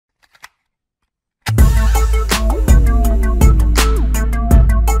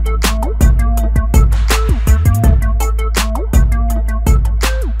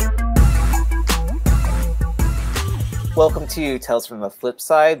welcome to Tales from the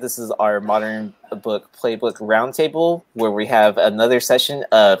Flipside. This is our Modern Book Playbook Roundtable, where we have another session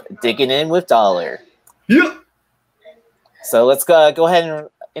of Digging In with Dollar. Yeah. So let's go ahead and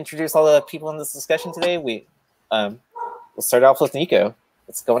introduce all the people in this discussion today. We'll start off with Nico.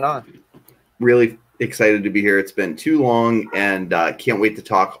 What's going on? Really excited to be here. It's been too long, and can't wait to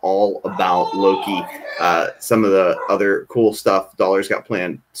talk all about Loki. Some of the other cool stuff Dollar's got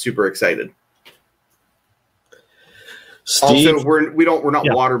planned. Super excited. Steve? Also, we're not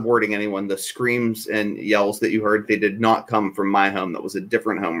waterboarding anyone. The screams and yells that you heard, they did not come from my home. That was a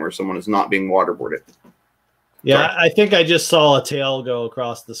different home where someone is not being waterboarded. Yeah, Sorry. I think I just saw a tail go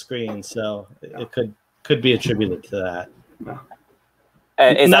across the screen, so it could be attributed to that. No.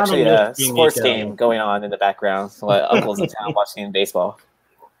 It's Not actually a a sports game going on in the background. My uncle's in town watching baseball.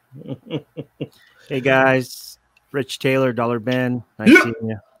 Hey guys, Rich Taylor, Dollar Ben. Nice seeing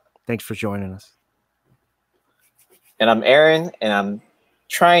you. Thanks for joining us. And I'm Aaron, and I'm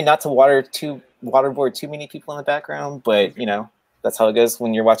trying not to waterboard too many people in the background, but you know, that's how it goes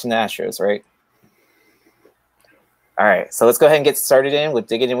when you're watching the Astros, right? All right, so let's go ahead and get started in with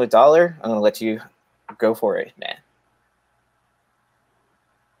Digging In with Dollar. I'm gonna let you go for it, man.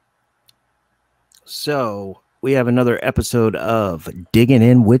 So we have another episode of Digging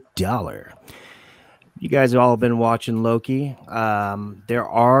In with Dollar. You guys have all been watching Loki. There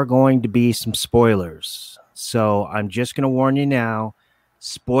are going to be some spoilers. So I'm just going to warn you now,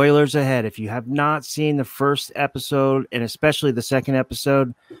 spoilers ahead. If you have not seen the first episode, and especially the second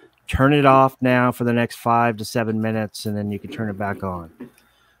episode, turn it off now for the next 5 to 7 minutes, and then you can turn it back on.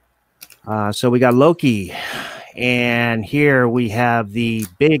 So we got Loki, and here we have the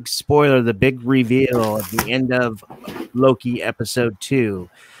big spoiler, the big reveal at the end of Loki episode 2,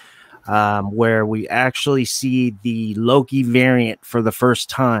 where we actually see the Loki variant for the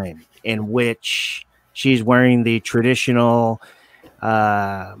first time, in which she's wearing the traditional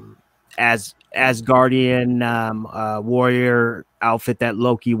Asgardian warrior outfit that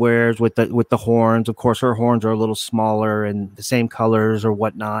Loki wears with the horns. Of course, her horns are a little smaller and the same colors or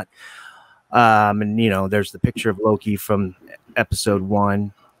whatnot. And you know, there's the picture of Loki from episode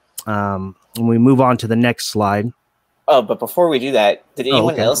 1. And we move on to the next slide. Oh, but before we do that, did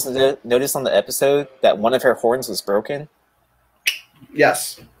anyone else notice on the episode that one of her horns was broken?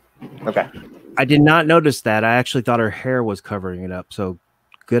 Yes. Okay. I did not notice that. I actually thought her hair was covering it up. So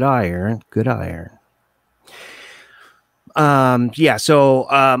good eye, Aaron. Good eye, Aaron. Yeah. So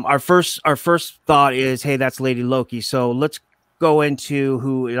our first thought is, hey, that's Lady Loki. So let's go into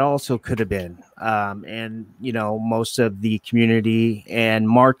who it also could have been. And you know, most of the community and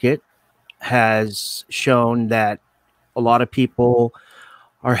market has shown that a lot of people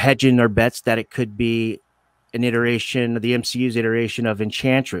are hedging their bets that it could be an iteration of the MCU's iteration of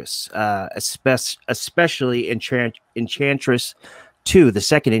Enchantress, especially Enchantress 2, the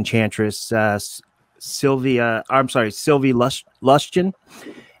second Enchantress, Sylvie Lustian.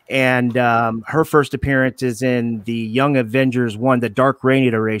 And her first appearance is in the Young Avengers 1, the Dark Reign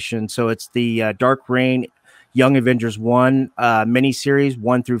iteration. So it's the Dark Reign Young Avengers 1 miniseries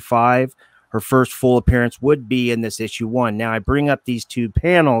 1 through 5. Her first full appearance would be in this issue 1. Now I bring up these two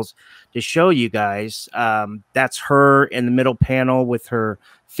panels to show you guys. That's her in the middle panel with her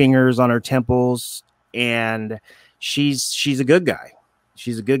fingers on her temples, and she's a good guy.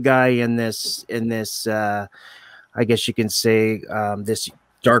 She's a good guy in this. I guess you can say this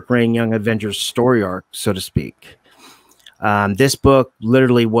Dark Reign Young Avengers story arc, so to speak. This book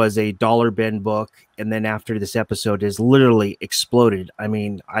literally was a Dollar Ben book, and then after this episode is literally exploded. I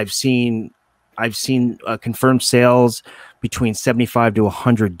mean, I've seen confirmed sales between $75 to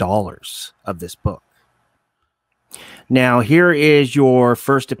 $100 of this book. Now, here is your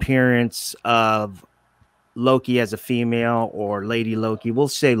first appearance of Loki as a female, or Lady Loki. We'll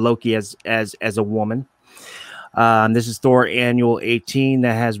say Loki as a woman. This is Thor Annual 18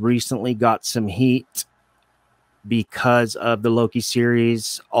 that has recently got some heat because of the Loki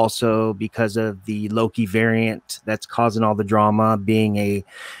series, also because of the Loki variant that's causing all the drama, being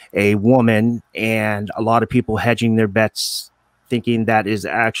a woman, and a lot of people hedging their bets thinking that is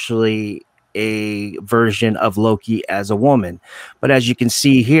actually a version of Loki as a woman. But as you can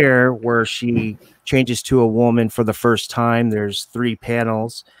see here, where she changes to a woman for the first time, there's 3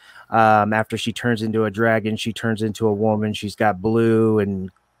 panels. After she turns into a dragon, she turns into a woman. She's got blue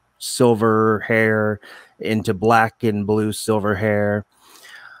and silver hair into black and blue silver hair.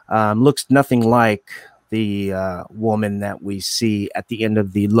 Looks nothing like the woman that we see at the end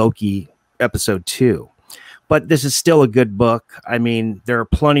of the Loki episode 2. But this is still a good book. I mean, there are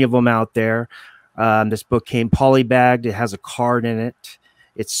plenty of them out there. This book came polybagged. It has a card in it.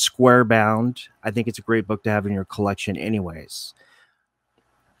 It's square bound. I think it's a great book to have in your collection anyways.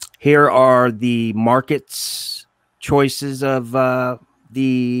 Here are the market's choices of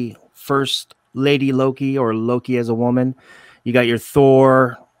the first Lady Loki, or Loki as a woman. You got your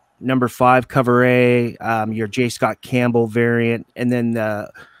Thor #5 cover A, your J. Scott Campbell variant, and then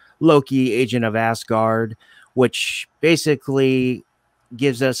the Loki Agent of Asgard, which basically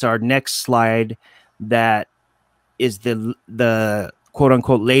gives us our next slide that is the quote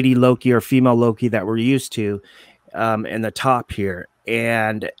unquote Lady Loki or female Loki that we're used to in the top here.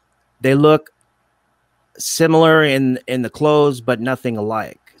 And they look similar in the clothes, but nothing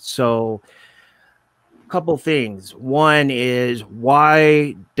alike. So a couple things. One is,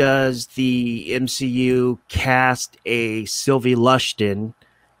 why does the MCU cast a Sylvie Lushton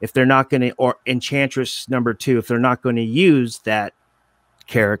if they're not going to, or Enchantress #2, if they're not going to use that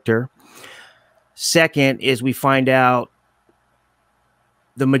character? Second is, we find out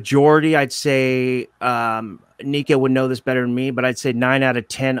the majority, I'd say, Nika would know this better than me, but I'd say 9 out of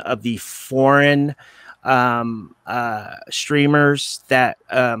 10 of the foreign streamers that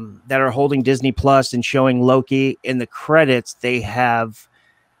are holding Disney Plus and showing Loki in the credits, they have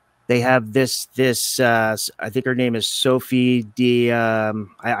this I think her name is Sophie D.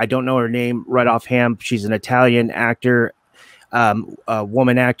 I don't know her name right offhand. She's an Italian actor, a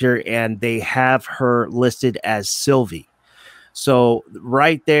woman actor, and they have her listed as Sylvie. So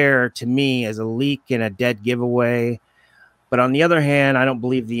right there, to me, is a leak and a dead giveaway. But on the other hand, I don't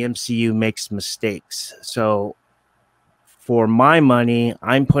believe the MCU makes mistakes. So for my money,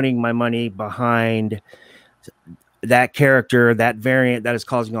 I'm putting my money behind that character, that variant that is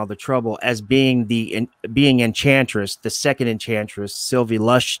causing all the trouble, as being Enchantress, the second Enchantress, Sylvie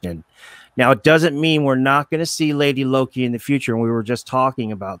Lushton. Now, it doesn't mean we're not going to see Lady Loki in the future, and we were just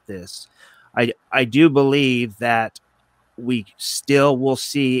talking about this. I do believe that we still will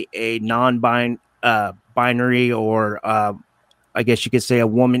see a binary, or I guess you could say a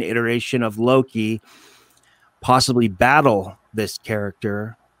woman iteration of Loki possibly battle this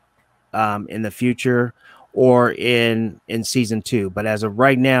character in the future, or in season 2. But as of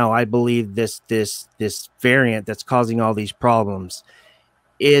right now, I believe this variant that's causing all these problems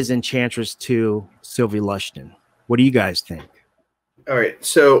is Enchantress 2 Sylvie Lushton. What do you guys think? All right,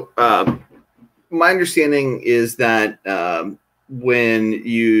 so my understanding is that when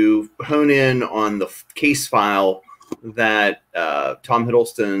you hone in on the case file that Tom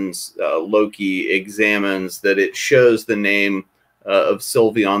Hiddleston's Loki examines, that it shows the name of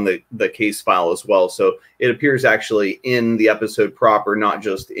Sylvie on the case file as well. So it appears actually in the episode proper, not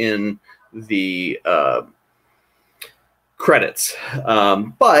just in the credits.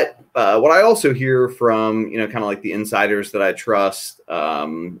 But what I also hear from, kind of like the insiders that I trust,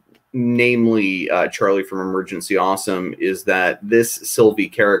 namely Charlie from Emergency Awesome, is that this Sylvie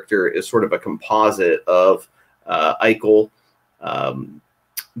character is sort of a composite of Eichel,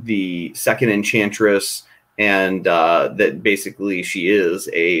 the second Enchantress, and that basically she is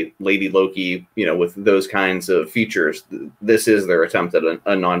a Lady Loki, with those kinds of features. This is their attempt at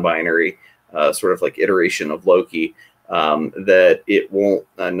a non-binary sort of like iteration of Loki, that it won't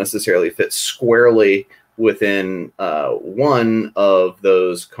necessarily fit squarely within one of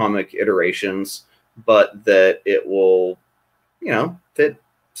those comic iterations, but that it will, fit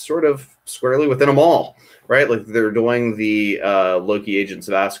sort of squarely within them all, right? Like they're doing the Loki Agents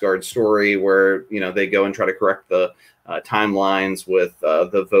of Asgard story where, they go and try to correct the timelines with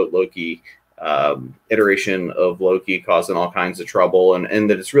the Vote Loki iteration of Loki, causing all kinds of trouble, and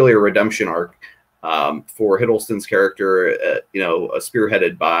that it's really a redemption arc for Hiddleston's character,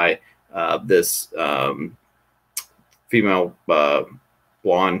 spearheaded by this female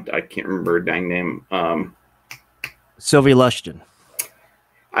blonde. I can't remember her dang name. Sylvie Lushton.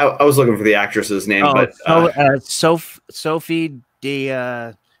 I was looking for the actress's name, but Sophie D.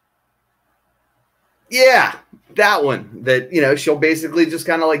 Yeah, that one. That she'll basically just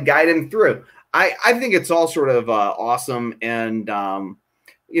kind of like guide him through. I think it's all sort of awesome, and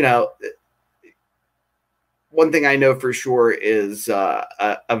one thing I know for sure is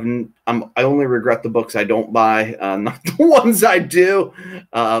I only regret the books I don't buy, not the ones I do.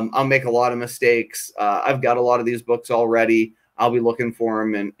 I'll make a lot of mistakes. I've got a lot of these books already. I'll be looking for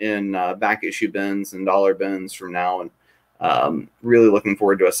them in back issue bins and dollar bins from now, and really looking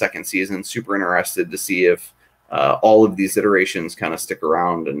forward to a second season. Super interested to see if all of these iterations kind of stick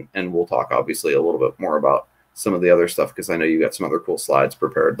around, and we'll talk obviously a little bit more about some of the other stuff, because I know you got some other cool slides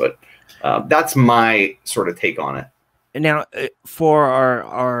prepared, but that's my sort of take on it. And now for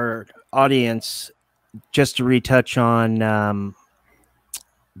our audience, just to retouch on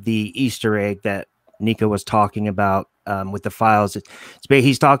the Easter egg that Nika was talking about with the files.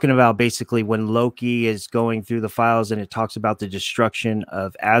 He's talking about basically when Loki is going through the files and it talks about the destruction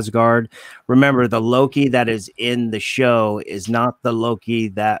of Asgard. Remember, the Loki that is in the show is not the Loki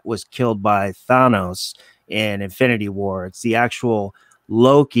that was killed by Thanos in Infinity War. It's the actual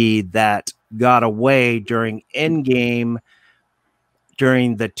Loki that got away during Endgame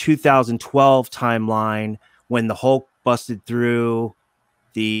during the 2012 timeline when the Hulk busted through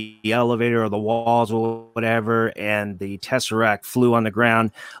the elevator or the walls or whatever, and the Tesseract flew on the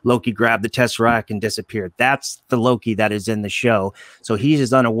ground. Loki grabbed the Tesseract and disappeared. That's the Loki that is in the show. So he's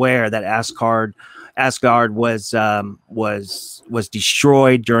just unaware that Asgard was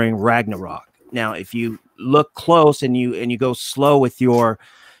destroyed during Ragnarok. Now, if you look close and you go slow with your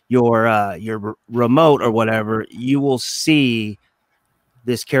remote or whatever, you will see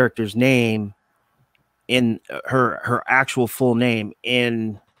this character's name in her actual full name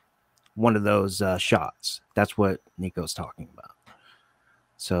in one of those shots. That's what Nico's talking about.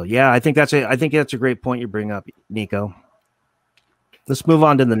 So yeah, I think that's a great point you bring up, Nico. Let's move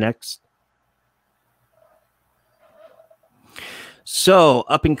on to the next. So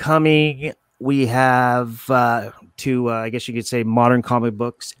up and coming, we have I guess you could say Modern Comic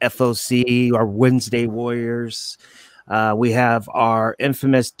Books, FOC, our Wednesday Warriors. We have our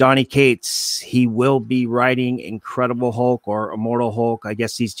infamous Donny Cates. He will be writing Incredible Hulk or Immortal Hulk. I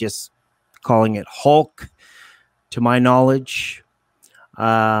guess he's just calling it Hulk, to my knowledge.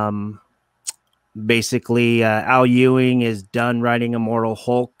 Basically, Al Ewing is done writing Immortal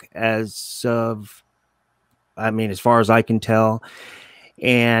Hulk as far as I can tell.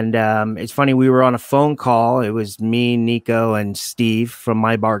 And it's funny, we were on a phone call. It was me, Nico, and Steve from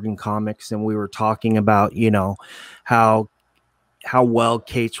My Bargain Comics, and we were talking about, how well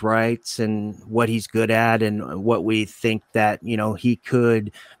Cates writes and what he's good at and what we think that, he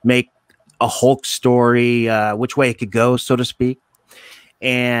could make a Hulk story, which way it could go, so to speak.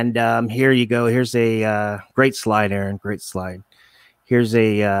 And here you go. Here's a great slide, Aaron. Great slide. Here's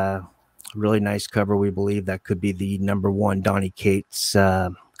a really nice cover. We believe that could be the #1 Donny Cates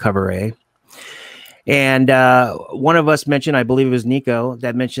cover A. And one of us mentioned, I believe it was Nico,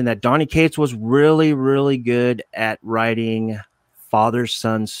 that mentioned that Donny Cates was really, really good at writing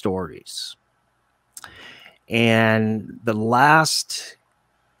father-son stories. And the last,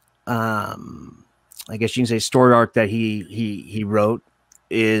 I guess you can say, story arc that he wrote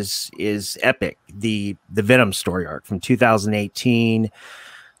is epic. The Venom story arc from 2018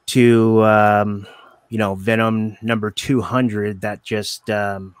 to Venom number 200 that just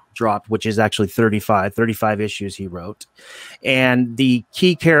dropped, which is actually 35 issues he wrote. And the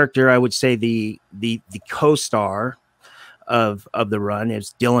key character, I would say the co-star of the run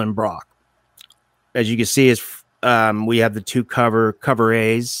is Dylan Brock. As you can see, is we have the two cover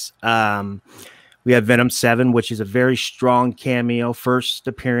A's. We have Venom 7, which is a very strong cameo, first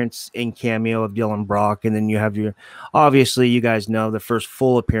appearance in cameo of Dylan Brock. And then you have obviously, you guys know, the first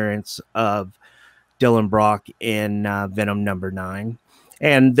full appearance of Dylan Brock in Venom number 9.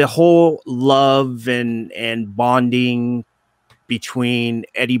 And the whole love and bonding between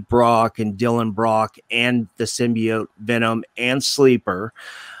Eddie Brock and Dylan Brock and the symbiote Venom and Sleeper,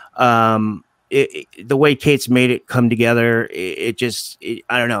 the way Cates made it come together, it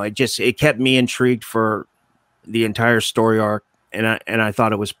kept me intrigued for the entire story arc, and I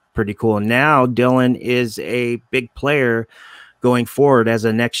thought it was pretty cool. And now Dylan is a big player going forward as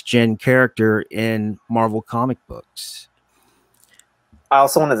a next gen character in Marvel comic books. I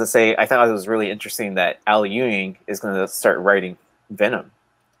also wanted to say I thought it was really interesting that Al Ewing is going to start writing Venom.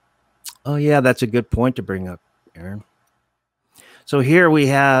 Oh yeah, that's a good point to bring up, Aaron. So here we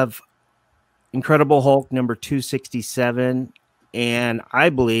have Incredible Hulk number 267, and I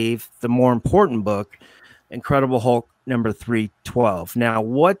believe the more important book, Incredible Hulk number 312. Now,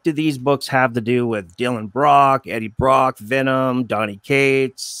 what do these books have to do with Dylan Brock, Eddie Brock, Venom, Donny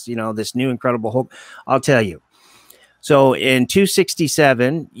Cates, this new Incredible Hulk? I'll tell you. So in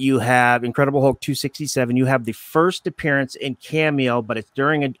 267, you have Incredible Hulk 267. You have the first appearance in cameo, but it's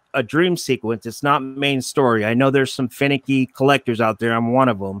during a dream sequence. It's not main story. I know there's some finicky collectors out there. I'm one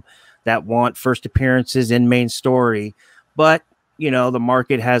of them that want first appearances in main story. But, the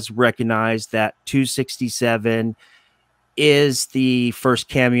market has recognized that 267 is the first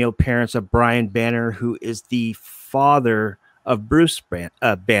cameo appearance of Brian Banner, who is the father of Bruce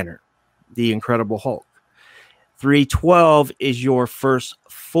Banner, the Incredible Hulk. 312 is your first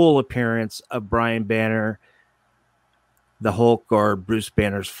full appearance of Brian Banner, the Hulk, or Bruce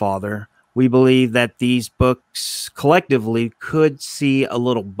Banner's father. We believe that these books collectively could see a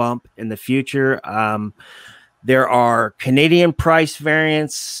little bump in the future. There are Canadian price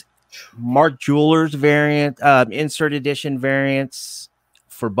variants Mark Jeweller's variant, insert edition variants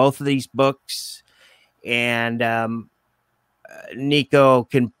for both of these books, and Nico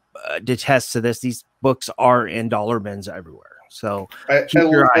can detest to this. These books are in dollar bins everywhere, so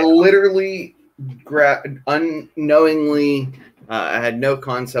I literally unknowingly. I had no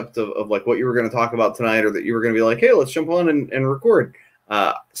concept of like what you were going to talk about tonight, or that you were going to be like, hey, let's jump on and record.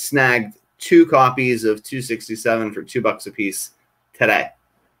 Snagged 2 copies of 267 for $2 a piece today.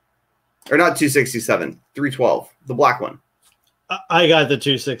 Or not 267, 312, the black one. I got the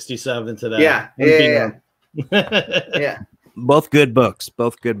 267 today. Yeah. Yeah. Both good books.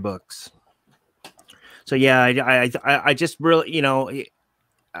 Both good books. So yeah, I just really, you know, if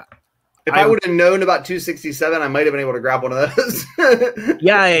I would have known about 267, I might have been able to grab one of those.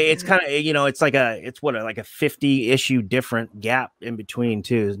 Yeah, it's kind of, you know, it's like a 50 issue different gap in between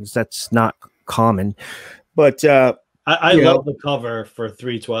too. That's not common, but I love the cover for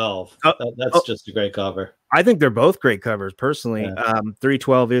 312. That's just a great cover. I think they're both great covers personally. Yeah.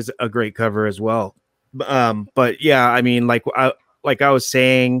 312 is a great cover as well. But yeah, I mean, like I was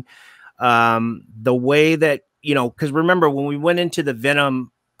saying, the way that, you know, because remember when we went into the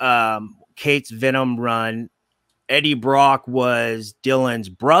Venom, Kate's Venom run, Eddie Brock was Dylan's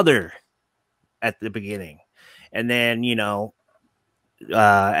brother at the beginning, and then, you know,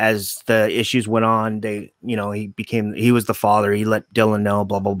 as the issues went on, he was the father. He let Dylan know,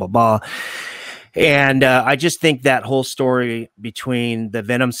 blah blah blah blah. And I just think that whole story between the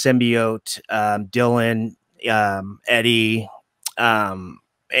Venom symbiote, Dylan, Eddie,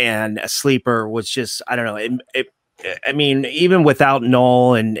 and a Sleeper was just, I don't know. I mean, even without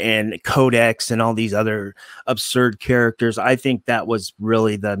Null and Codex and all these other absurd characters, I think that was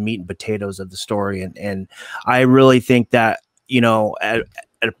really the meat and potatoes of the story. And I really think that, you know, at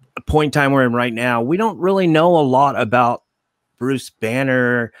a point in time we're in right now, we don't really know a lot about Bruce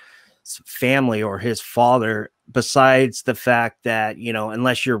Banner's family or his father, besides the fact that, you know,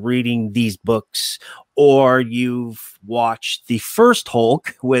 unless you're reading these books or you've watched the first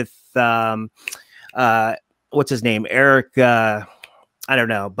Hulk with what's his name, Eric, I don't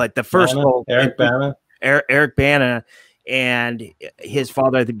know, but the first Hulk, Eric Bana. Eric Bana, and his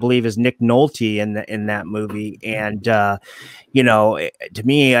father, I believe, is Nick Nolte in that movie. And you know, to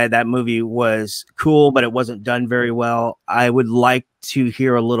me, that movie was cool, but it wasn't done very well. I would like to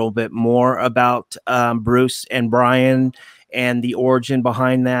hear a little bit more about Bruce and Brian and the origin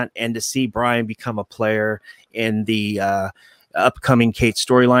behind that, and to see Brian become a player in the upcoming Kate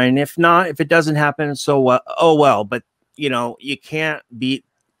storyline. If not, if it doesn't happen, so oh well. But you know, you can't beat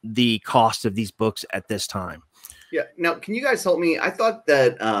the cost of these books at this time. Yeah. Now, can you guys help me? I thought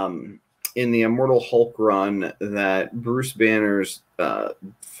that in the Immortal Hulk run, that Bruce Banner's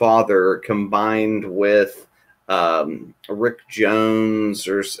father combined with Rick Jones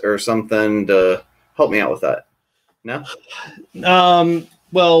or something to help me out with that. No.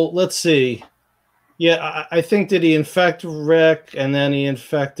 Well, let's see. Yeah, I think, did he infect Rick and then he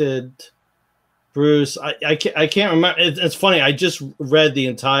infected Bruce? I can't remember. It's funny. I just read the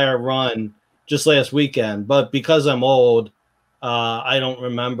entire run just last weekend, but because I'm old, I don't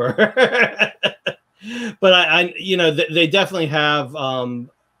remember. But I you know, they definitely have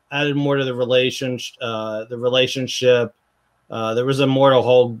added more to the relationship. There was Immortal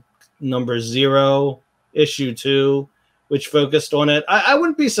Hulk #0, issue 2, which focused on it. I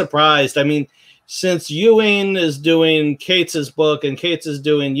wouldn't be surprised. I mean, since Ewing is doing Kate's book and Kate's is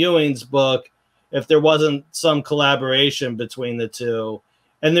doing Ewing's book, if there wasn't some collaboration between the two.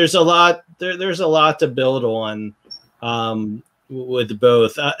 And there's a lot to build on with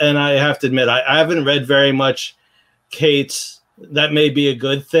both. And I have to admit, I haven't read very much Kate's. That may be a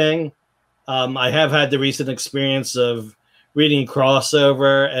good thing. I have had the recent experience of reading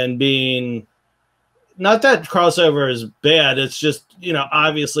crossover and being, not that crossover is bad. It's just, you know,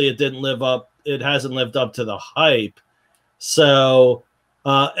 obviously it hasn't lived up to the hype. So,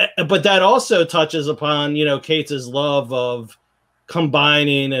 but that also touches upon, you know, Kate's love of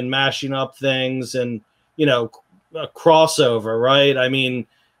combining and mashing up things and, you know, a crossover, right? I mean,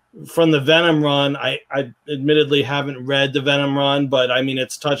 from the Venom run, I admittedly haven't read the Venom run, but I mean,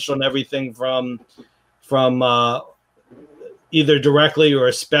 it's touched on everything from either directly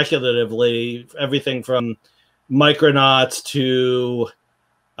or speculatively, everything from Micronauts to,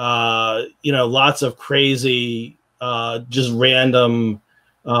 you know, lots of crazy, just random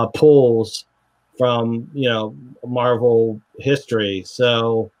pulls from, you know, Marvel history.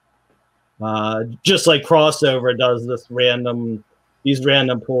 So just like crossover does these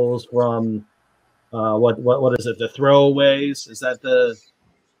random pulls from what is it, the throwaways? Is that the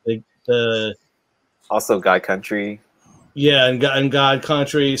also Guy Country? Yeah, and God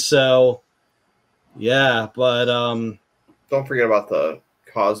Country. So yeah, but don't forget about the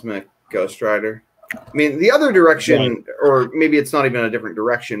Cosmic Ghost Rider. I mean, the other direction, or maybe it's not even a different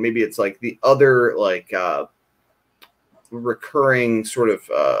direction. Maybe it's like the other like recurring sort of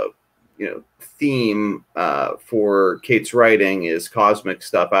theme for Kate's writing is cosmic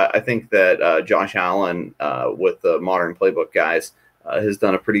stuff. I think that Josh Allen with the Modern Playbook guys has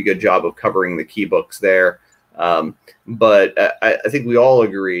done a pretty good job of covering the key books there. But I think we all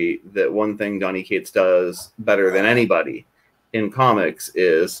agree that one thing Donny Cates does better than anybody in comics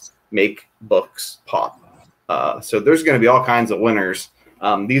is make books pop. So there's going to be all kinds of winners.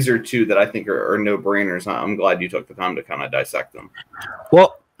 These are two that I think are no-brainers. I'm glad you took the time to kind of dissect them.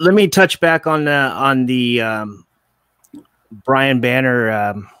 Well, let me touch back on the Brian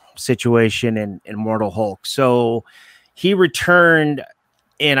Banner situation in Immortal Hulk. So he returned,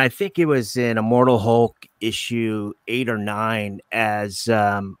 and I think it was in Immortal Hulk issue 8 or 9 as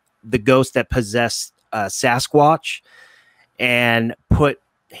the ghost that possessed Sasquatch and put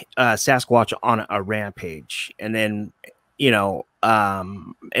Sasquatch on a rampage, and then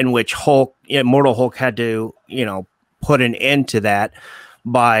in which Hulk, Immortal Hulk, had to put an end to that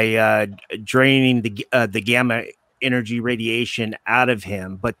by draining the gamma energy radiation out of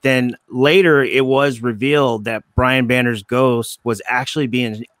him. But then later it was revealed that Brian Banner's ghost was actually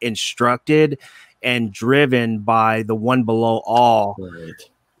being instructed and driven by the One Below All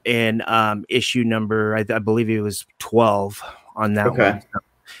in issue number, I believe it was 12 on that one.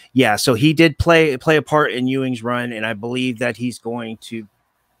 Yeah, so he did play a part in Ewing's run, and I believe that he's going to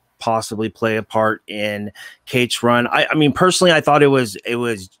possibly play a part in Kate's run. I mean, personally, I thought it was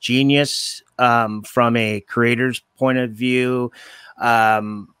genius from a creator's point of view,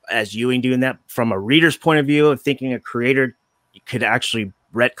 as Ewing doing that. From a reader's point of view, of thinking a creator could actually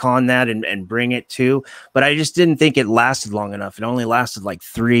retcon that and bring it to, but I just didn't think it lasted long enough. It only lasted like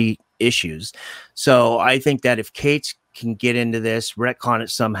 3 issues. So I think that if Kate's can get into this, retcon it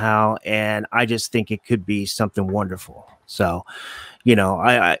somehow, and I just think it could be something wonderful. So,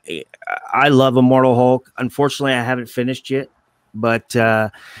 I love Immortal Hulk. Unfortunately, I haven't finished yet, but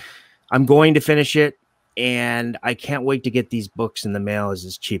I'm going to finish it, and I can't wait to get these books in the mail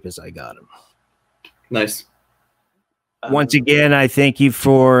as cheap as I got them. Nice. Once again, I thank you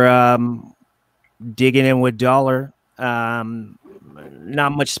for digging in with Dollar.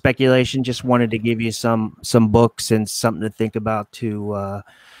 Not much speculation. Just wanted to give you some books and something to think about to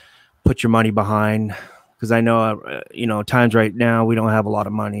put your money behind, because I know times right now we don't have a lot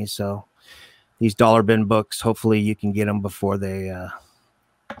of money. So these dollar bin books, hopefully you can get them before they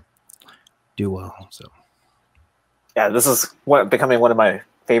do well. So yeah, this is becoming one of my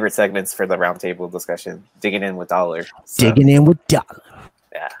favorite segments for the roundtable discussion. Digging in with Dollar. So, digging in with Dollar.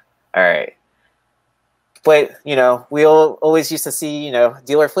 Yeah. All right. But we always used to see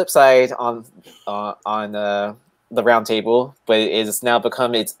Dealer Flipside on the roundtable, but it has now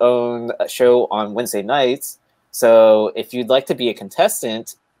become its own show on Wednesday nights. So if you'd like to be a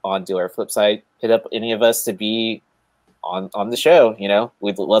contestant on Dealer Flipside, hit up any of us to be on the show.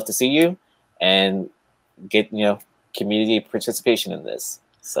 We'd love to see you and get community participation in this.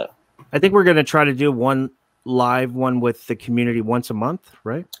 So I think we're going to try to do one live one with the community once a month,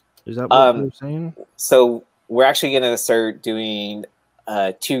 right? Is that what you're saying? So we're actually going to start doing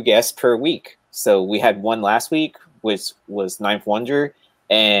 2 guests per week. So we had one last week, which was Ninth Wonder,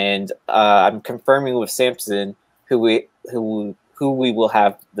 and I'm confirming with Samson who we will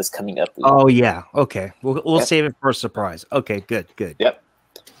have this coming up week. Oh yeah, okay. We'll save it for a surprise. Okay, good. Yep.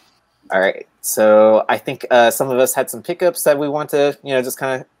 All right. So I think some of us had some pickups that we want to just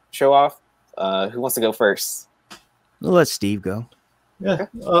kind of show off. Who wants to go first? We'll let Steve go. Yeah.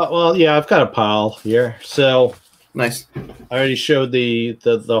 Well, yeah, I've got a pile here. So nice. I already showed the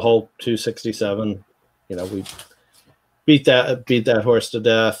whole 267. We beat that horse to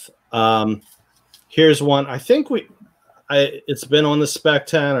death. Here's one. I think it's been on the Spec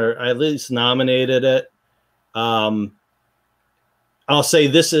 10, or I at least nominated it. I'll say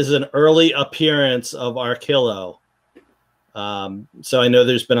this is an early appearance of Archillo. So I know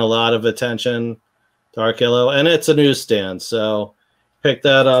there's been a lot of attention to Archillo, and it's a newsstand. So pick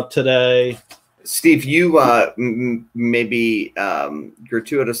that up today. Steve, you maybe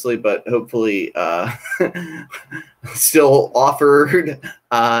gratuitously, but hopefully still offered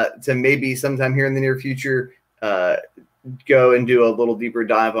to maybe sometime here in the near future go and do a little deeper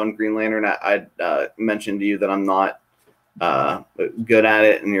dive on Green Lantern. I mentioned to you that I'm not good at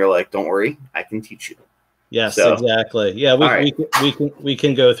it, and you're like, "Don't worry, I can teach you." Yes, so, exactly. Yeah, we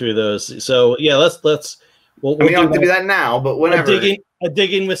can go through those. So yeah, let's. We don't have to do that now, but whenever. A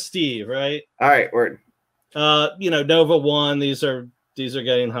digging with Steve, right? All right, word. Nova 1. These are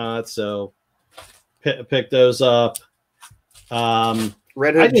getting hot, so pick those up.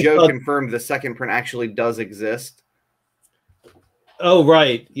 Red Hood Joe confirmed the second print actually does exist. Oh,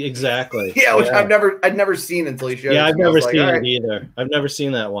 right, exactly. Yeah, which I'd never seen until he showed. Yeah, I've never seen it either. I've never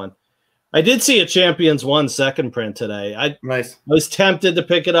seen that one. I did see a Champions 1 second print today. I was tempted to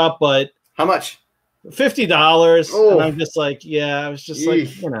pick it up, but how much? $50. Oh. And I'm just like, I was just like,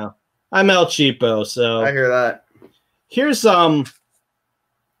 I'm El Cheapo, so I hear that. Here's just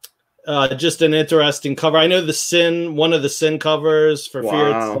an interesting cover. I know one of the Sin covers for Fear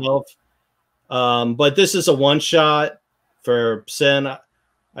Itself. But this is a one-shot for Sin.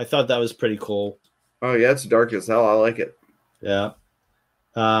 I thought that was pretty cool. Oh yeah, it's dark as hell. I like it. Yeah.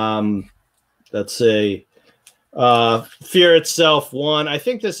 Let's see. Fear Itself 1. I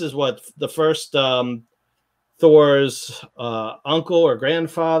think this is what the first Thor's uncle or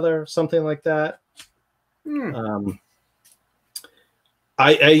grandfather, something like that.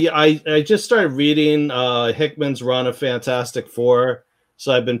 I just started reading Hickman's run of Fantastic Four,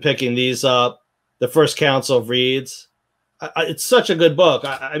 so I've been picking these up. The First Council of Reeds. It's such a good book.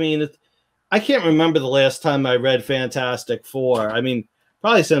 I mean, I can't remember the last time I read Fantastic Four. I mean,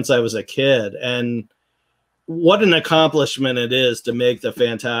 probably since I was a kid. And what an accomplishment it is to make the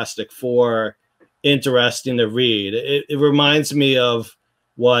Fantastic Four interesting to read. It reminds me of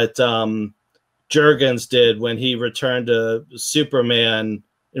what Jurgens did when he returned to Superman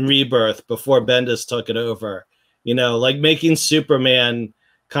in Rebirth before Bendis took it over. Like making Superman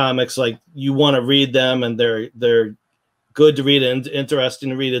comics, like you want to read them and they're good to read and interesting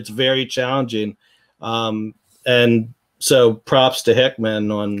to read. It's very challenging. And so props to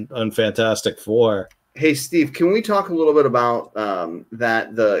Hickman on Fantastic Four. Hey, Steve, can we talk a little bit about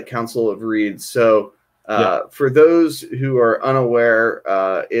the Council of Reeds? So for those who are unaware,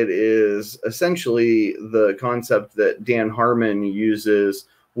 it is essentially the concept that Dan Harmon uses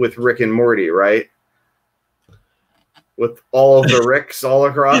with Rick and Morty, right? With all of the Ricks all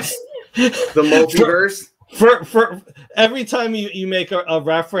across the multiverse. For every time you make a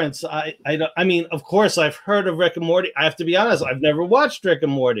reference, I mean, of course, I've heard of Rick and Morty. I have to be honest, I've never watched Rick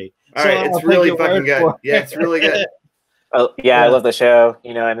and Morty. All right, it's really fucking good. Yeah, it's really good. Oh yeah, I love the show.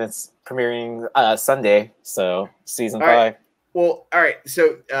 And it's premiering Sunday, so season 5. Right. Well, all right.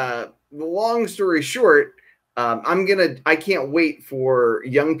 So, long story short, I can't wait for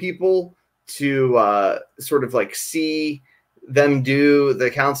young people to sort of like see them do the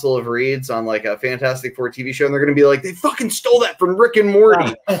Council of Reeds on like a Fantastic Four TV show, and they're going to be like, they fucking stole that from Rick and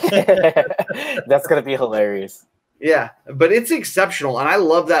Morty. That's going to be hilarious. Yeah, but it's exceptional, and I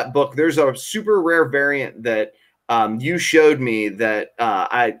love that book. There's a super rare variant that you showed me that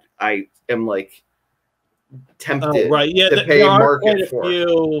I am like tempted to pay market for.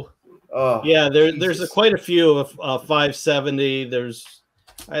 There's quite a few of 570. There's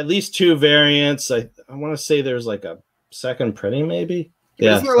at least 2 variants. I want to say there's like a second printing, maybe.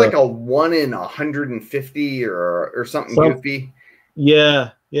 Yeah, isn't there like a 1 in 150 or something goofy?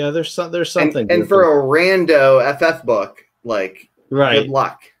 Yeah, there's something. And for a rando FF book, like good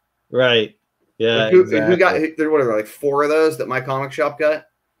luck. Right. Yeah. Like who got? What are there, like 4 of those that my comic shop got?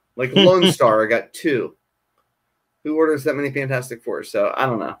 Like Lone Star got 2. Who orders that many Fantastic Fours? So I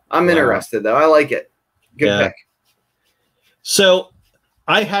don't know. I'm interested though. I like it. Good pick. So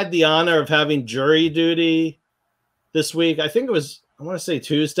I had the honor of having jury duty this week. I think it was, I want to say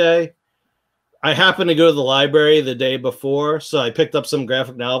Tuesday. I happened to go to the library the day before, so I picked up some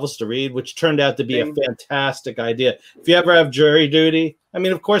graphic novels to read, which turned out to be a fantastic idea. If you ever have jury duty, I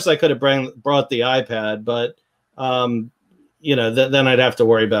mean, of course I could have brought the iPad, but then I'd have to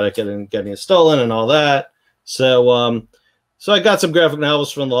worry about it getting stolen and all that. So I got some graphic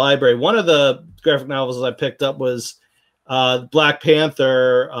novels from the library. One of the graphic novels I picked up was Black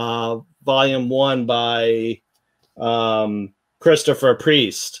Panther Volume 1 by Christopher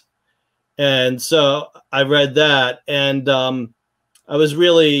Priest. And so I read that, and I was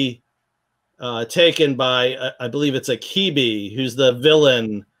really taken by, I believe it's Akibi, who's the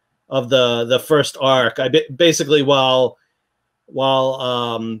villain of the first arc. Basically, while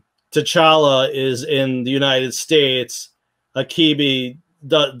T'Challa is in the United States, Akibi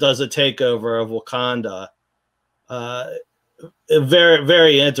does a takeover of Wakanda. Very,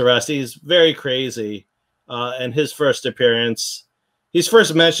 very interesting. He's very crazy, and his first appearance. He's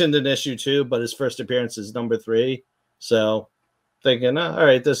first mentioned in issue 2, but his first appearance is number 3. So thinking, all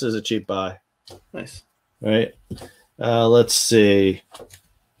right, this is a cheap buy. Nice. All right. Let's see.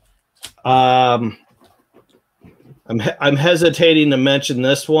 I'm hesitating to mention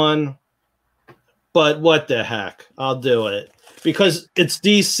this one. but what the heck? I'll do it because it's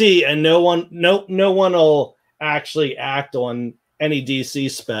DC, and no one will actually act on any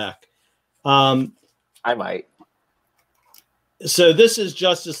DC spec. I might. So this is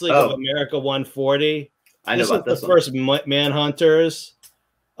Justice League of America 140. I know about this the one. first Manhunters.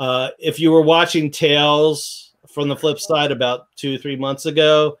 If you were watching Tales from the Flip Side about 2-3 months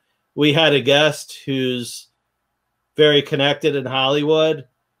ago, we had a guest who's very connected in Hollywood,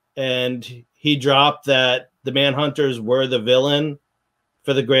 and he dropped that the Manhunters were the villain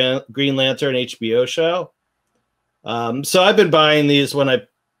for the Green Lantern HBO show. So I've been buying these when I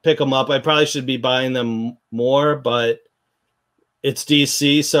pick them up. I probably should be buying them more, but it's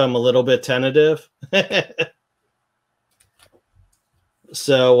DC, so I'm a little bit tentative.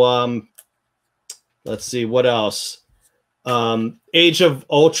 So let's see what else. Age of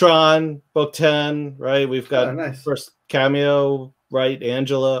Ultron, book 10, right? We've got first cameo, right?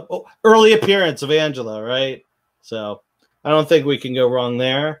 Angela. Oh, early appearance of Angela, right? So I don't think we can go wrong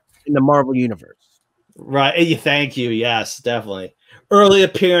there. In the Marvel Universe. Right. Thank you. Yes, definitely. Early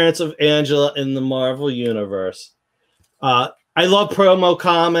appearance of Angela in the Marvel Universe. I love promo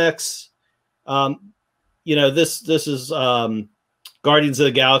comics. This is Guardians of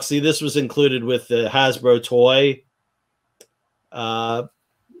the Galaxy. This was included with the Hasbro toy. Not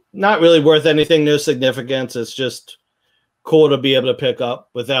really worth anything, no significance. It's just cool to be able to pick up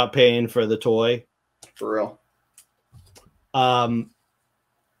without paying for the toy. For real.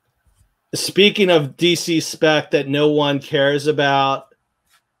 Speaking of DC spec that no one cares about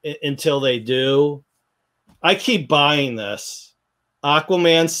until they do, I keep buying this.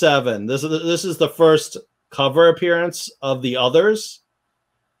 Aquaman 7. This is the first cover appearance of the others.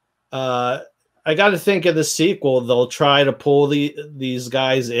 I got to think in the sequel they'll try to pull these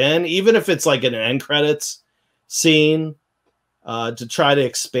guys in, even if it's like an end credits scene, to try to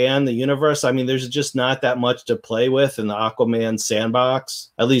expand the universe. I mean, there's just not that much to play with in the Aquaman sandbox,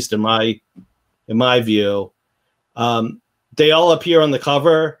 at least in my view. They all appear on the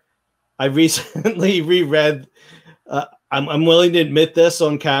cover. I recently reread. I'm willing to admit this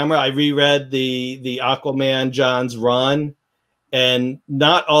on camera. I reread the Aquaman John's run, and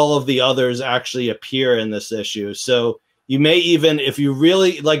not all of the others actually appear in this issue. So you may even, if you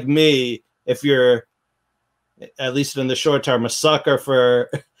really like me, if you're at least in the short term a sucker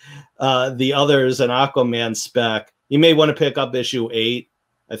for the others and Aquaman spec, you may want to pick up issue 8.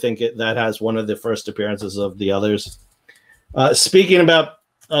 I think that has one of the first appearances of the others. Speaking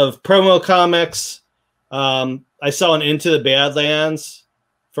of promo comics. I saw an Into the Badlands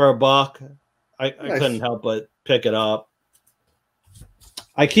for $1. I couldn't help but pick it up.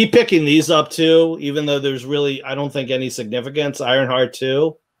 I keep picking these up too, even though there's really, I don't think, any significance. Ironheart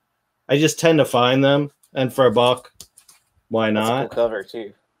 2. I just tend to find them, and for $1, why not? That's a cool cover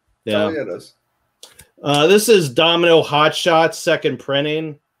too. Yeah. Oh, yeah, it is. This is Domino Hotshots second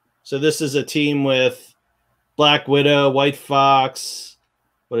printing. So this is a team with Black Widow, White Fox.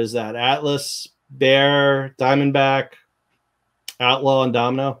 What is that? Atlas, Bear, Diamondback, Outlaw, and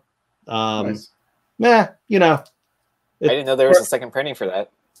Domino. Nice. I didn't know there was a second printing for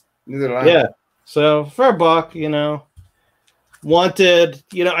that. Neither did I. Yeah. So for $1, Wanted.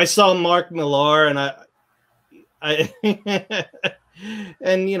 I saw Mark Millar, and I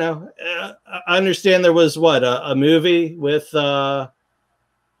and I understand there was a movie with who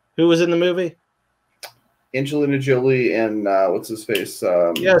was in the movie? Angelina Jolie and what's his face?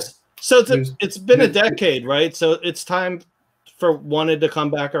 Yes. So it's been a decade, right? So it's time for Wanted to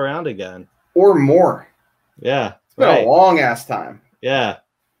come back around again. Or more. Yeah. It's been a long ass time. Yeah.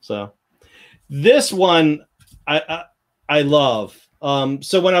 So this one I love.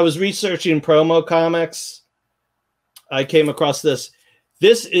 So when I was researching promo comics, I came across this.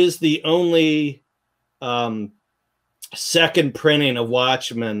 This is the only second printing of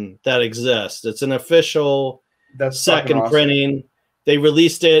Watchmen that exists. It's an official second awesome. printing. They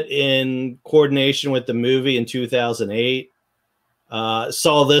released it in coordination with the movie in 2008.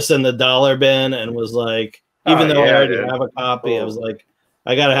 Saw this in the dollar bin and was like, even though I already have a copy, I was like,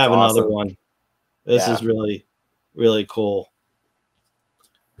 I got to have another one. This is really, really cool.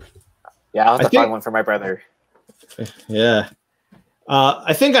 Yeah, I'll have to find one for my brother. Yeah.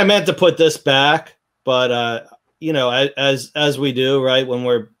 I think I meant to put this back, but, as we do, right, when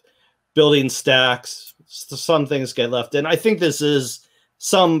we're building stacks, some things get left in. I think this is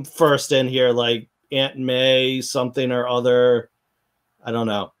some first in here, like Aunt May, something or other. I don't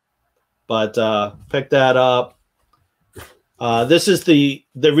know. But pick that up. This is the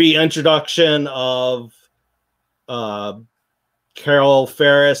reintroduction of Carol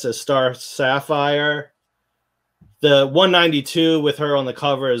Ferris as Star Sapphire The 192 with her on the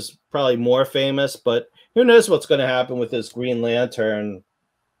cover is probably more famous, but who knows what's going to happen with this Green Lantern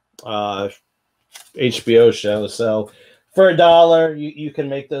HBO show. So for $1, you can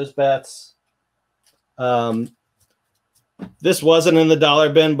make those bets. This wasn't in the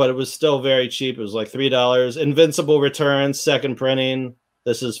dollar bin, but it was still very cheap. It was like $3. Invincible Returns, second printing.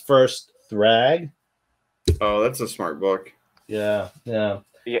 This is first Thrag. Oh, that's a smart book. Yeah. Yeah,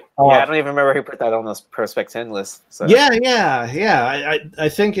 I don't even remember who put that on this Prospect 10 list. So. Yeah. I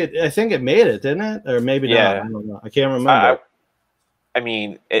think it made it, didn't it? Or maybe not. I don't know. I can't remember. I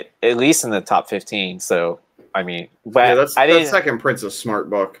mean, at least in the top 15. So, I mean, but yeah, that second print's a smart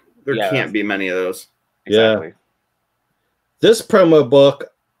book. There can't be many of those. Exactly. Yeah. This promo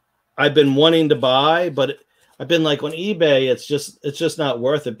book I've been wanting to buy, but I've been like on eBay, it's just not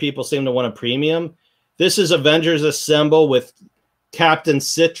worth it. People seem to want a premium. This is Avengers Assemble with Captain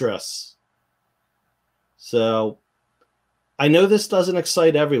Citrus. So I know this doesn't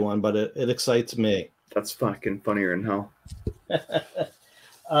excite everyone, but it excites me. That's fucking funnier than hell.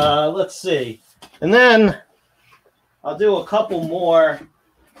 Let's see. And then I'll do a couple more.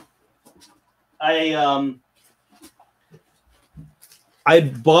 I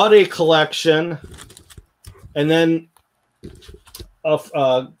bought a collection, and then a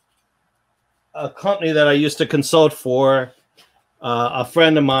company that I used to consult for, a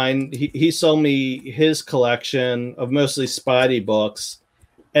friend of mine, he sold me his collection of mostly Spidey books,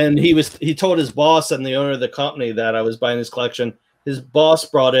 and he told his boss and the owner of the company that I was buying his collection. His boss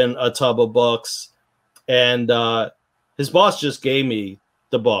brought in a tub of books, and his boss just gave me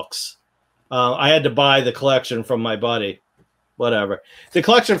the books. I had to buy the collection from my buddy. Whatever. The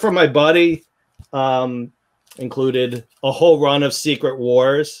collection from my buddy included a whole run of Secret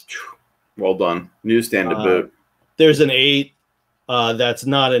Wars. Well done. Newsstand to boot. There's an 8 that's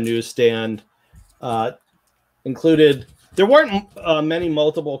not a newsstand. Included. There weren't many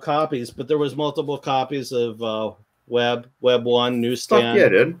multiple copies, but there was multiple copies of Web 1 newsstand. Fuck yeah,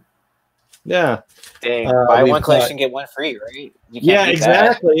 dude. Yeah. Dang. Buy one collection, get one free, right? Yeah,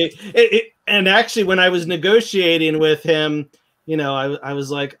 exactly. And actually, when I was negotiating with him, I was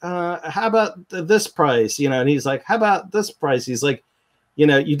like, how about this price? And he's like, how about this price? He's like,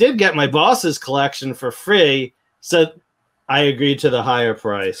 you did get my boss's collection for free. So I agreed to the higher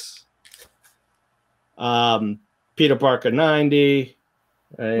price. Peter Parker 90.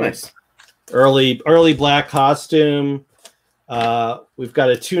 Right? Nice. Early black costume. We've got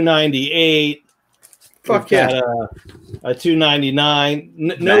a 298. Fuck yeah. A 299.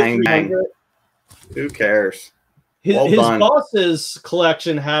 No, bang. Who cares? His boss's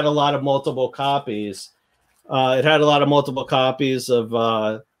collection had a lot of multiple copies. It had a lot of multiple copies of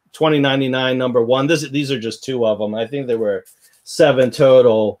 2099 number 1. These are just 2 of them. I think there were 7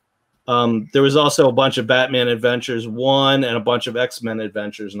 total. There was also a bunch of Batman Adventures 1 and a bunch of X-Men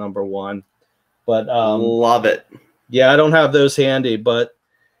Adventures number 1. But love it. Yeah, I don't have those handy, but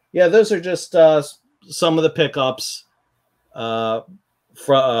yeah, those are just some of the pickups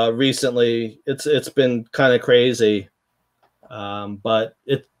recently. It's been kind of crazy, but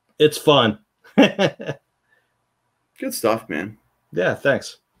it's fun. Good stuff, man. Yeah,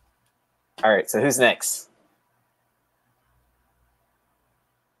 thanks. All right, so who's next?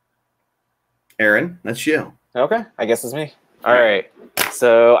 Aaron, that's you. Okay, I guess it's me. All right.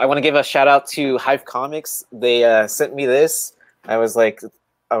 So I want to give a shout out to Hive Comics. They sent me this. I was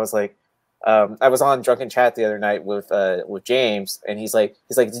on Drunken Chat the other night with James, and he's like,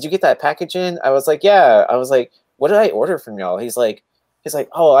 did you get that package in? I was like, yeah. I was like, what did I order from y'all? He's like,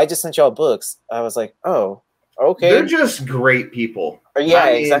 oh, I just sent y'all books. I was like, oh, okay. They're just great people. Yeah,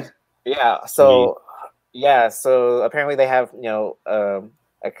 exactly. Yeah. So so apparently they have a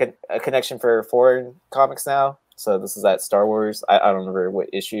connection for foreign comics now. So this is at Star Wars. I don't remember what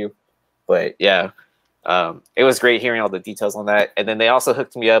issue, but yeah, it was great hearing all the details on that. And then they also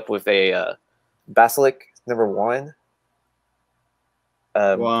hooked me up with a Basilisk number 1.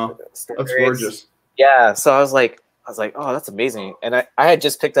 Wow, that's gorgeous. Yeah, so I was like, oh, that's amazing. And I had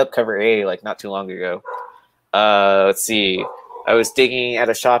just picked up cover A like not too long ago. Let's see. I was digging at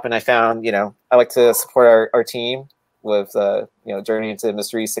a shop and I found, I like to support our team with Journey into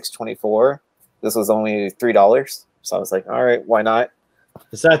Mystery 624. This was only $3, so I was like, all right, why not?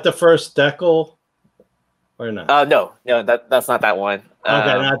 Is that the first decal or not? No, that's not that one.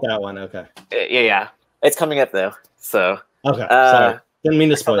 Okay, not that one. Okay. Yeah, it's coming up though. So okay, sorry, didn't mean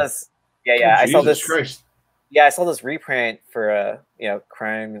to spoil. Yeah, I saw this. Christ. Yeah, I saw this reprint for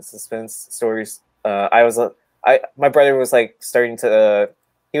crime and suspense stories. My brother was like starting to.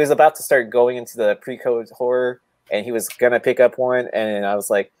 He was about to start going into the pre-code horror, and he was gonna pick up one, and I was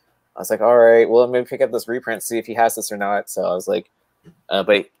like, I was like, all right, well, maybe pick up this reprint, see if he has this or not. So I was like,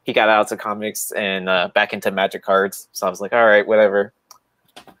 but he got out to comics and back into Magic cards. So I was like, all right, whatever.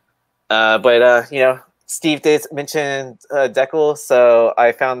 But Steve did mention Deckle, so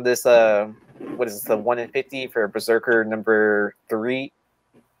I found this. What is this, the 1 in 50 for Berserker number 3,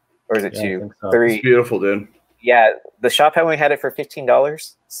 or is it 2? So. 3. It's beautiful, dude. Yeah, the shop only had it for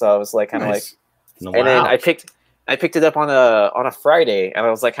 $15, so I was like, kind of Nice. like, and then I picked it up on a Friday, and I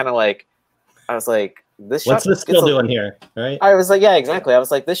was like, this shop. What's this still doing here, right? I was like, yeah, exactly. I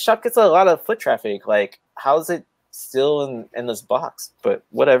was like, this shop gets a lot of foot traffic. Like, how is it still in this box? But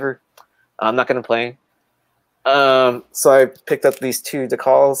whatever, I'm not gonna complain. So I picked up these 2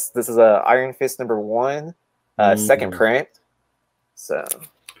 decals. This is a Iron Fist number 1, second print. So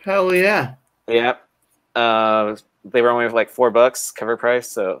Hell yeah. yeah, they were only like $4 cover price.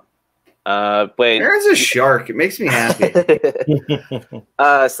 So, but There's a shark. It makes me happy.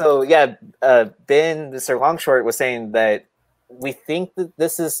 so yeah, Ben, Mr. Longshort, was saying that we think that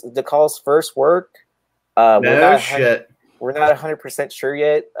this is DeCall's first work. No shit. We're not 100% sure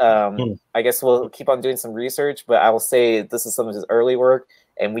yet. I guess we'll keep on doing some research, but I will say this is some of his early work,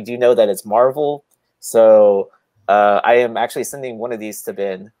 and we do know that it's Marvel. So I am actually sending one of these to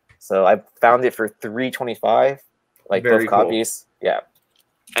Ben. So I found it for $3.25, like Very both cool. copies. Yeah.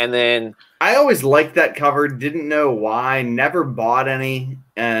 And then I always liked that cover. Didn't know why. Never bought any.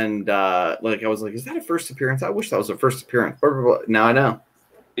 And I was like, is that a first appearance? I wish that was a first appearance. Now I know.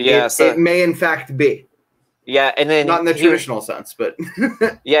 yeah, It may in fact be. yeah, and then Not in the traditional sense, but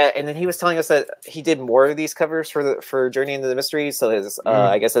yeah, and then he was telling us that he did more of these covers for Journey into the Mystery. So his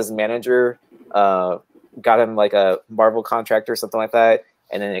I guess his manager got him like a Marvel contract or something like that,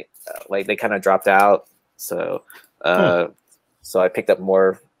 and then they kind of dropped out. So so I picked up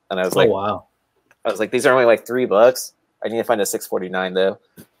more, and I was like, wow. I was like, these are only like $3. I need to find a $6.49 though.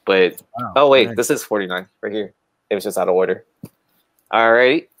 But oh wait, nice. this is $49 right here. It was just out of order. All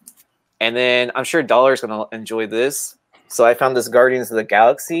right. And then I'm sure Dollar's going to enjoy this. So I found this Guardians of the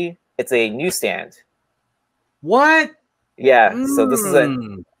Galaxy. It's a newsstand. What? Yeah. So this is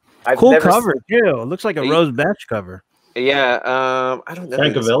I've cool never cover too. It looks like a Rose Batch cover. Yeah. I don't know.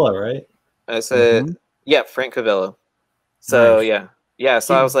 Frank Avila, right? I said, yeah, Frank Avila. So Nice. yeah.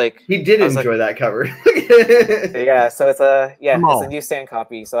 So I was like, he did I was enjoy that cover. yeah. So it's a Come it's Oh. a on. newsstand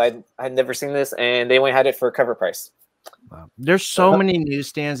copy. So I'd never seen this, and they only had it for cover price. Wow. There's so many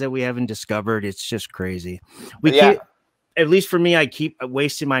newsstands that we haven't discovered. It's just crazy. We Yeah. keep, at least for me, I keep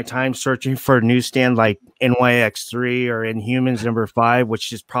wasting my time searching for a newsstand like NYX3 or Inhumans number 5,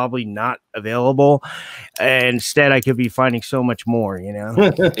 which is probably not available. And instead, I could be finding so much more, you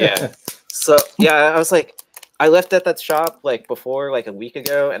know? Yeah. So yeah, I was like, I left at that shop like before, like a week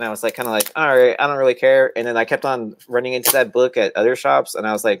ago, and I was like, kind of like, all right, I don't really care. And then I kept on running into that book at other shops, and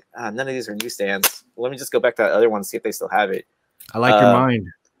I was like, none of these are newsstands. Let me just go back to that other one and see if they still have it. I like your mind.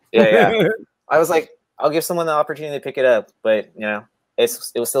 Yeah. I was like, I'll give someone the opportunity to pick it up, but it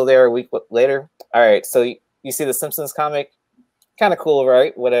was still there a week later. All right, so you see the Simpsons comic, kind of cool,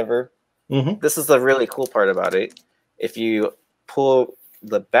 right? Whatever. This is the really cool part about it. If you pull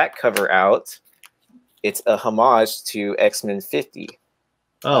the back cover out, it's a homage to X-Men 50.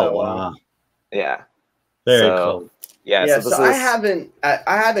 Oh wow! Yeah, Very cool. Yeah, Yeah, so so I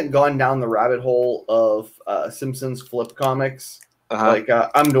haven't gone down the rabbit hole of Simpsons flip comics like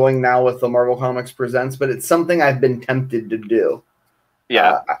I'm doing now with the Marvel Comics Presents, but it's something I've been tempted to do.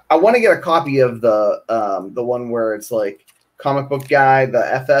 Yeah, I want to get a copy of the one where it's like comic book guy,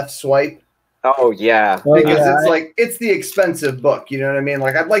 the FF swipe. Oh yeah, Because it's the expensive book, you know what I mean?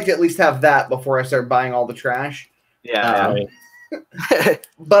 Like I'd like to at least have that before I start buying all the trash. Yeah.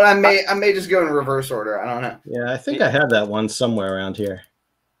 But I may just go in reverse order. I don't know. Yeah, I think I have that one somewhere around here.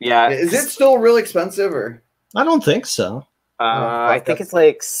 Yeah. Is it still real expensive or? I don't think so. I think it's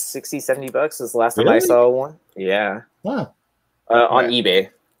like $60-$70 is the last time I saw one. Yeah. Wow. On eBay.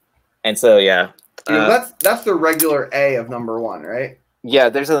 And so yeah. That's the regular A of number 1, right? Yeah,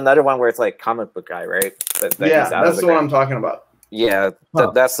 there's another one where it's like comic book guy, right? Yeah, that's the one I'm talking about. Yeah,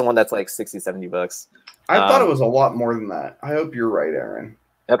 that's the one that's like $60-$70. I thought it was a lot more than that. I hope you're right, Aaron.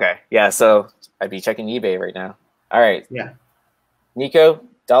 Okay, yeah, so I'd be checking eBay right now. All right. Yeah. Nico,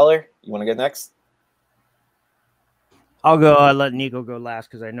 Dollar, you want to go next? I'll go. I'll let Nico go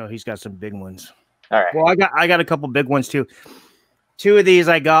last because I know he's got some big ones. All right. Well, I got a couple big ones too. 2 of these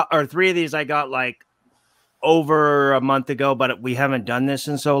I got, or 3 of these I got like over a month ago, but we haven't done this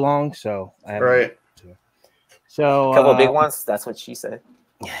in so long, so I haven't. Right. So a couple big ones. That's what she said.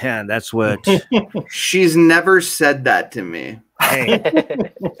 Yeah, that's what. She's never said that to me.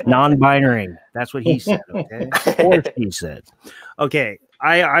 Hey, non-binary. That's what he said. Okay, or she said. Okay,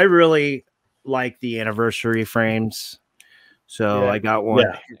 I really like the anniversary frames, so I got one.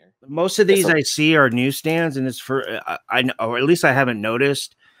 Yeah. Most of these I see are newsstands, and it's for I know, or at least I haven't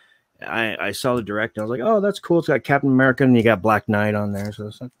noticed. I saw the direct, and I was like, oh, that's cool. It's got Captain America, and you got Black Knight on there, so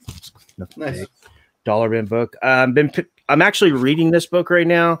it's nothing Nice. big. Dollar bin book. I'm actually reading this book right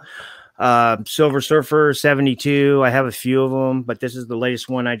now. Silver Surfer 72. I have a few of them, but this is the latest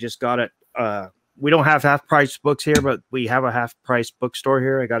one. I just got it. We don't have half price books here, but we have a half price bookstore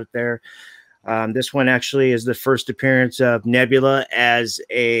here. I got it there. This one actually is the first appearance of Nebula as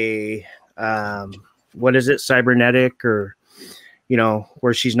a what is it, cybernetic, or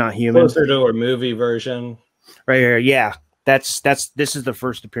where she's not human. Closer to her movie version. Right here. Yeah. This is the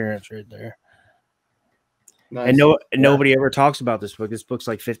first appearance right there. Nice. And nobody ever talks about this book. This book's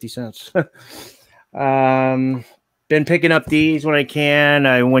like 50 cents. Been picking up these when I can.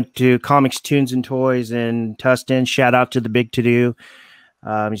 I went to Comics, Tunes, and Toys in Tustin. Shout out to the Big To Do.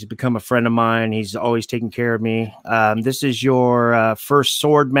 He's become a friend of mine. He's always taking care of me. This is your first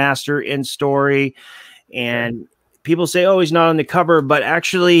Sword Master in story. And people say, oh, he's not on the cover, but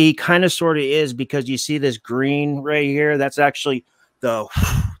actually he kind of sort of is, because you see this green right here. That's actually the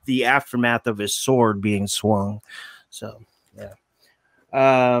aftermath of his sword being swung. So, yeah.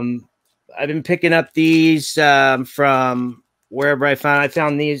 I've been picking up these from wherever I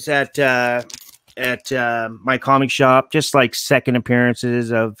found these at my comic shop, just like second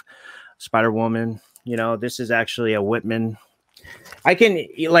appearances of Spider-Woman. This is actually a Whitman. I can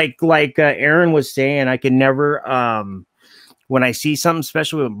like Aaron was saying, I can never when I see something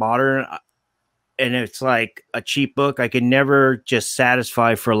special with Modern and it's like a cheap book, I can never just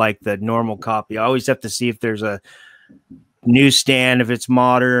satisfy for like the normal copy. I always have to see if there's a newsstand, if it's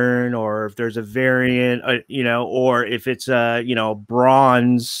Modern, or if there's a variant, or if it's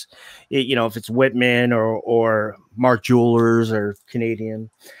bronze, if it's Whitman or Mark Jewelers or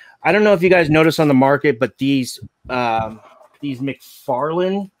Canadian. I don't know if you guys notice on the market, but these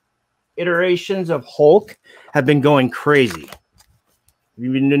McFarlane iterations of Hulk have been going crazy. Have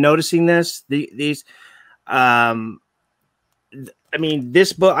you been noticing this? This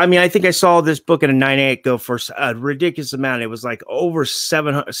book, I think I saw this book in a 98 go for a ridiculous amount. It was like over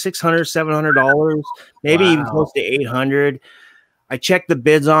 $700, maybe even close to 800. I checked the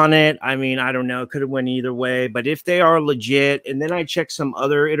bids on it. I don't know. It could have went either way, but if they are legit, and then I checked some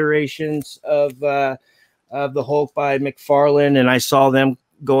other iterations of the Hulk by McFarlane, and I saw them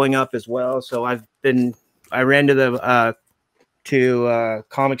going up as well. So I ran to the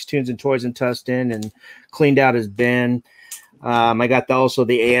Comics, Tunes, and Toys in Tustin and cleaned out his bin. I got also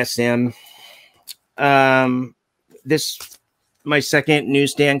the ASM. This my second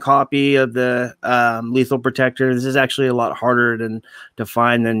newsstand copy of the Lethal Protector. This is actually a lot harder to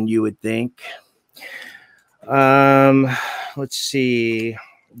find than you would think. Let's see.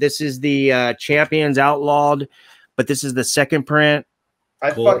 This is the Champions Outlawed, but this is the second print. I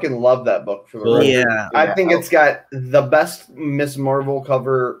fucking love that book for the record. Yeah. I think it's got the best Miss Marvel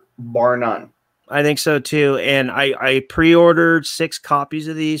cover, bar none. I think so too. And I pre-ordered 6 copies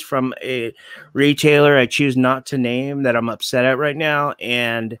of these from a retailer I choose not to name that I'm upset at right now.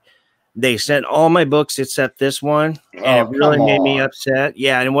 And they sent all my books except this one. And it really made me upset.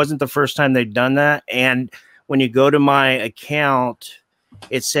 Yeah, and it wasn't the first time they've done that. And when you go to my account,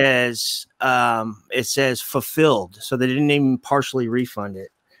 it says fulfilled. So they didn't even partially refund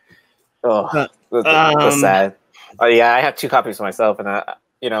it. Oh, that's sad. Oh yeah, I have 2 copies for myself, and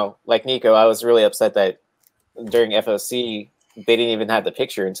like Nico, I was really upset that during FOC they didn't even have the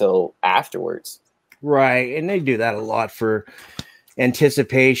picture until afterwards. Right, and they do that a lot for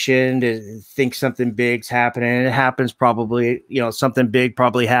anticipation, to think something big's happening. And it happens probably, something big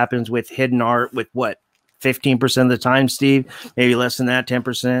probably happens with hidden art with what? 15% of the time, Steve, maybe less than that,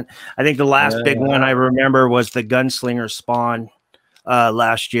 10%. I think the last big one I remember was the Gunslinger Spawn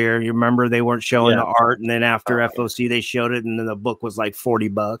last year. You remember they weren't showing the art, and then after FOC they showed it, and then the book was like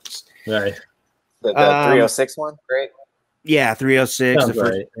 $40. Right. The 306 one, great. Yeah, 306. The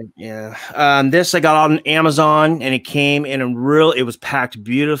first, yeah. This I got on Amazon, and it came in it was packed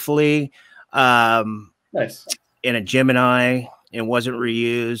beautifully. Nice. In a Gemini. It wasn't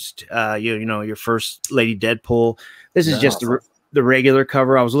reused. Your first Lady Deadpool. This is just the regular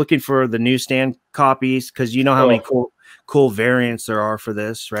cover. I was looking for the newsstand copies because you know how many cool variants there are for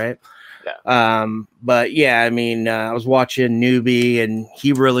this, right? Yeah. But yeah, I was watching Newbie, and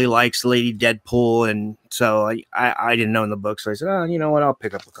he really likes Lady Deadpool, and so I didn't know in the book, so I said, oh, you know what? I'll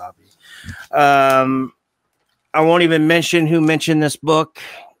pick up a copy. I won't even mention who mentioned this book,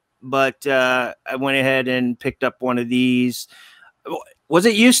 but I went ahead and picked up one of these. Was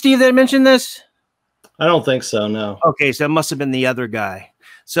it you, Steve, that mentioned this? I don't think so. No. Okay, so it must have been the other guy.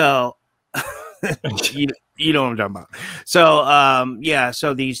 So you know what I'm talking about. So yeah,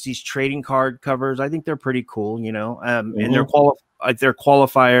 so these trading card covers, I think they're pretty cool, you know. And they're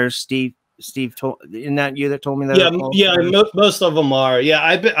qualifiers. Steve told, isn't that you that told me that? Yeah, most of them are. Yeah,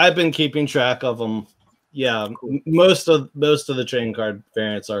 I've been keeping track of them. Yeah, cool. most of the trading card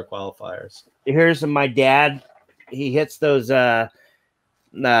variants are qualifiers. Here's my dad. He hits those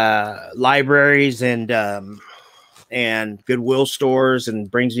libraries and Goodwill stores and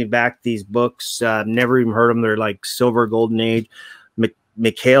brings me back these books. Never even heard them. They're like Silver Golden Age.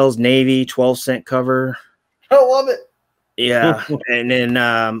 McHale's Navy 12-cent cover. I love it. Yeah, and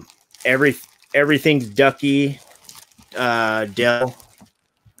then everything's Ducky Dell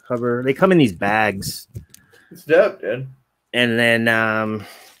cover. They come in these bags. It's dope, dude. And then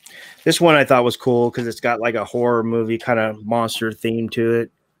this one I thought was cool because it's got like a horror movie kind of monster theme to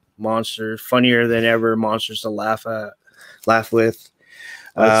it. Monster, funnier than ever, monsters to laugh with.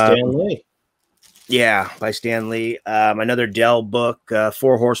 By Stan Lee. Yeah, by Stan Lee. Another Dell book,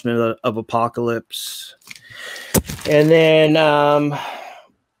 Four Horsemen of Apocalypse. And then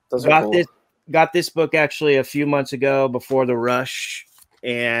got this book actually a few months ago before the rush,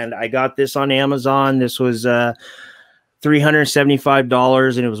 and I got this on Amazon. This was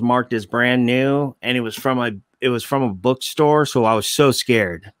 $375, and it was marked as brand new, and it was from a bookstore, so I was so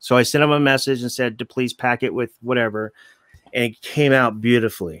scared. So I sent him a message and said to please pack it with whatever, and it came out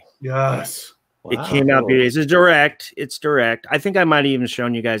beautifully. Yes. Wow. It came out beautifully. It's direct. I think I might have even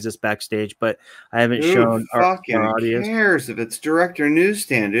shown you guys this backstage, but I haven't shown our audience. Who cares if it's direct or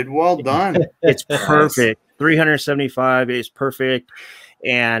newsstand, dude? Well done. It's perfect. 375 is perfect,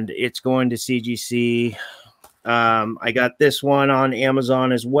 and it's going to CGC. I got this one on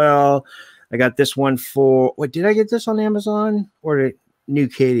Amazon as well. I got this one for what? Did I get this on Amazon or did New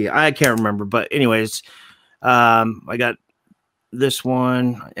Katie? I can't remember, but anyways, I got this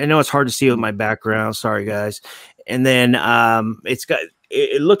one. I know it's hard to see with my background. Sorry, guys. And then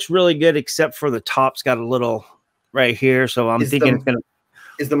it looks really good, except for the top's got a little right here. So I'm thinking it's gonna.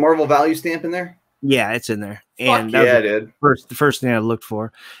 Is the Marvel value stamp in there? Yeah, it's in there. And yeah, dude. The first thing I looked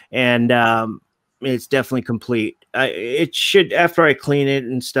for, and it's definitely complete. It should, after I clean it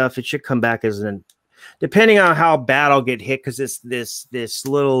and stuff, it should come back as an, depending on how bad I'll get hit, because it's this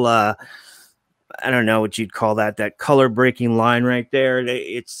little I don't know what you'd call that color breaking line right there.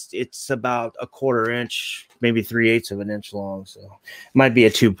 It's about a 1/4 inch, maybe 3/8 of an inch long. So it might be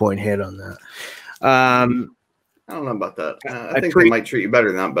a 2-point hit on that. I don't know about that. I think they might treat you better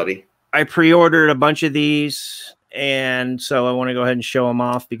than that, buddy. I pre-ordered a bunch of these, and so I want to go ahead and show them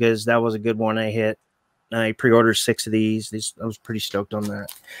off because that was a good one I hit. I pre-ordered 6 of these. I was pretty stoked on that.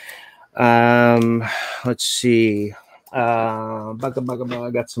 Let's see. I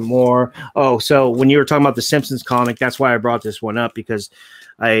got some more. Oh, so when you were talking about the Simpsons comic, that's why I brought this one up, because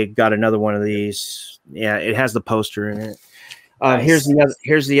I got another one of these. Yeah, it has the poster in it. Nice.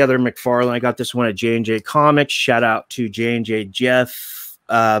 Here's the other McFarlane. I got this one at J&J Comics. Shout out to J&J Jeff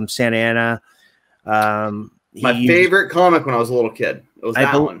Santa Ana. My favorite comic when I was a little kid. It was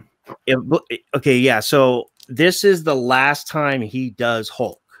that one. Okay, yeah. So this is the last time he does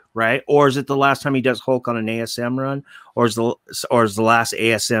Hulk, right? Or is it the last time he does Hulk on an ASM run, or is the last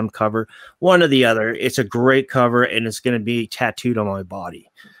ASM cover? One or the other. It's a great cover, and it's going to be tattooed on my body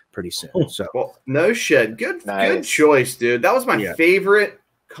pretty soon. So, well, no shit. Good choice, dude. That was my favorite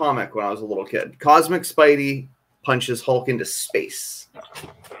comic when I was a little kid. Cosmic Spidey punches Hulk into space.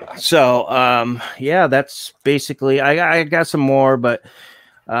 So, yeah, that's basically. I got some more, but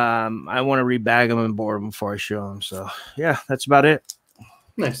I want to rebag them and board them before I show them. So, yeah, that's about it.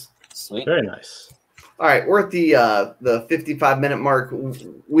 Nice. Sweet. Very nice. All right, we're at the 55-minute mark.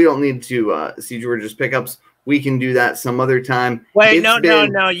 We don't need to see George's pickups. We can do that some other time. Wait,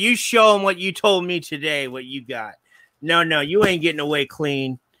 no. You show them what you told me today, what you got. No, you ain't getting away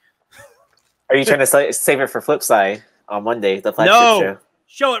clean. Are you trying to save it for Flipside on Monday, the flagship show?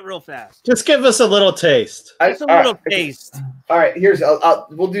 Show it real fast. Just give us a little taste. Just a little taste. All right,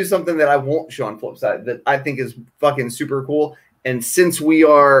 we'll do something that I won't show on Flipside that I think is fucking super cool. And since we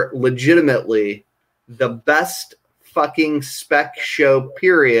are legitimately the best fucking spec show,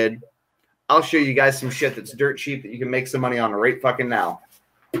 period, I'll show you guys some shit that's dirt cheap that you can make some money on right fucking now.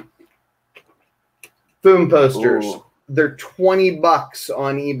 Boom posters. Ooh. They're $20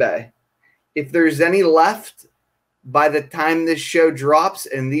 on eBay. If there's any left by the time this show drops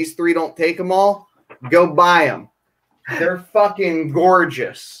and these 3 don't take them all, go buy them. They're fucking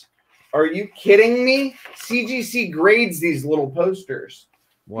gorgeous. Are you kidding me? CGC grades these little posters.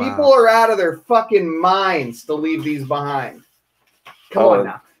 Wow. People are out of their fucking minds to leave these behind. Come on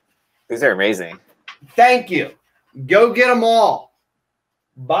now. These are amazing. Thank you. Go get them all.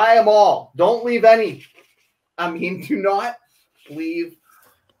 Buy them all. Don't leave any. I mean, do not leave.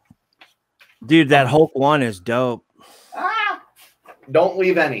 Dude, that Hulk one is dope. Don't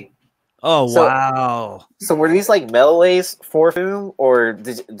leave any. Oh, So- wow. So were these like mailaways for Foom, or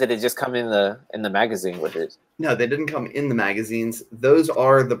did it just come in the magazine with it? No, they didn't come in the magazines. Those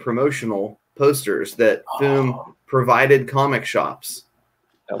are the promotional posters that Foom provided comic shops.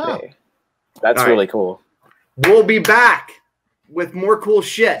 Okay, that's All really right. cool. We'll be back with more cool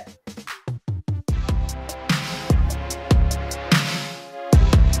shit